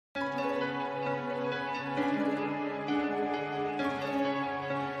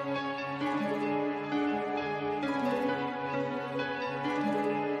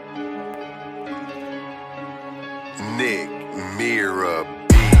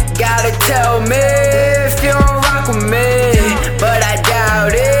tell me if you don't rock with me, but I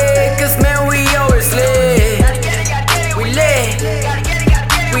doubt it, cause man we always lit. We lit,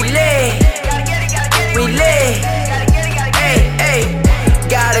 we lit, we lit. Hey, hey,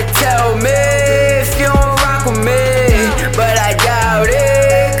 gotta tell me if you don't rock with me, but I doubt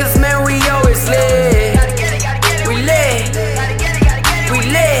it, cause man we always lit. We lit, we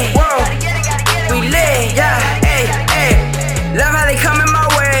lit, whoa, we lit, yeah. Hey, hey, love how they coming my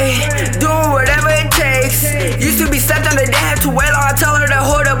way, doing whatever it takes. Used to be something that they have to wait on. I tell her to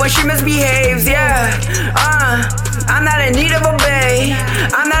hold up when she misbehaves, yeah. I'm not in need of a bae,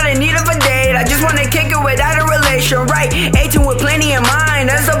 I'm not in need of a date. I just wanna kick it without a relation, right? 18 with plenty in mind,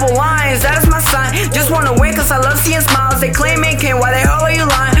 that's double lines, that is my sign. Just wanna win cause I love seeing smiles. They claim it can, why they all are you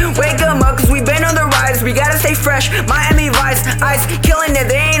lying? Wake them up cause we been on the rise, we gotta stay fresh. Miami Vice, ice, killing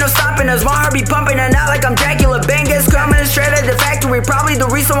it, there ain't no stopping us. My heart be pumping and not like I'm Dracula. Bangers coming straight at the factory, probably the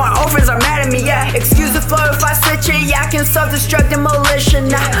reason why orphans are mad at me, yeah. Excuse the flow if I switch it, yeah, I can self-destruct and militia.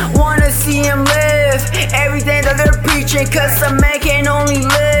 I wanna see him live everything that they're preaching, cause a man can only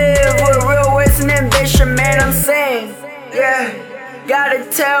live with real words and ambition, man, I'm saying, yeah. Gotta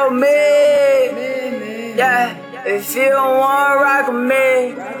tell me, yeah, if you don't wanna rock with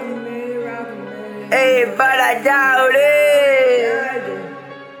me, hey, but I doubt it,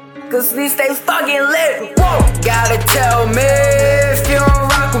 cause we stay fucking lit, whoa. Gotta tell me if you don't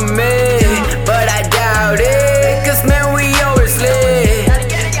rock with me, but I doubt it, cause man we always lit.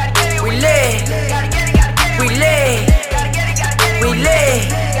 We lit, we lit, we lit.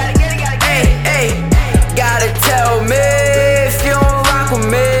 Hey, hey, gotta tell me if you don't rock with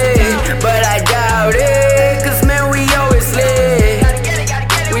me, but I doubt it, cause man we always lit.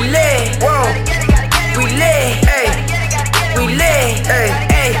 We lit, whoa, we lit, hey, we lit, hey,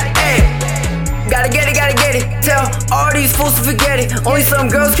 hey, hey. Gotta get it, tell all these fools to forget it. Only some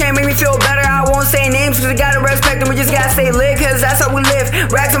girls can't make me feel better. I won't say names cause I gotta respect them. We just gotta stay lit cause that's how we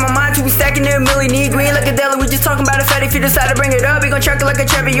live. Racks on my mind till we stacking it. Millie need green like a deli. We just talking about a fed. If you decide to bring it up, we gon' check it like a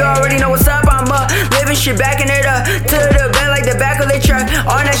champion. You already know what's up, I'm up. Living shit, backing it up to the bed like the back of the truck.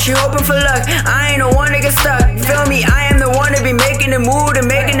 On that shit hoping for luck, I ain't the one to get stuck. Feel me, I am the one to be making the move and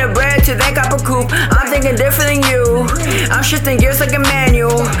making the bread to that copper coupe. I'm thinking different than you, I'm shifting gears like a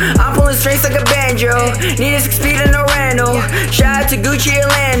manual. I'm pulling strings like a banjo. Need a 6 speed and no Randall. Shout out to Gucci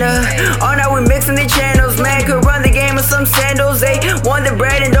Atlanta. All night we mixing the channels. Man could run the game with some sandals. They want the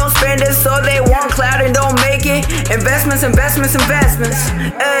bread and don't spend it, so they want clout and don't make it. Investments, investments, investments.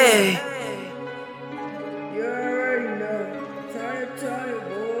 Hey. You already know. Turn,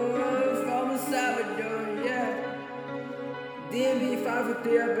 boy. From Salvador, yeah. DMV 5 for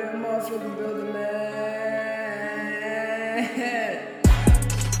 3 up in the motherfucking building, man.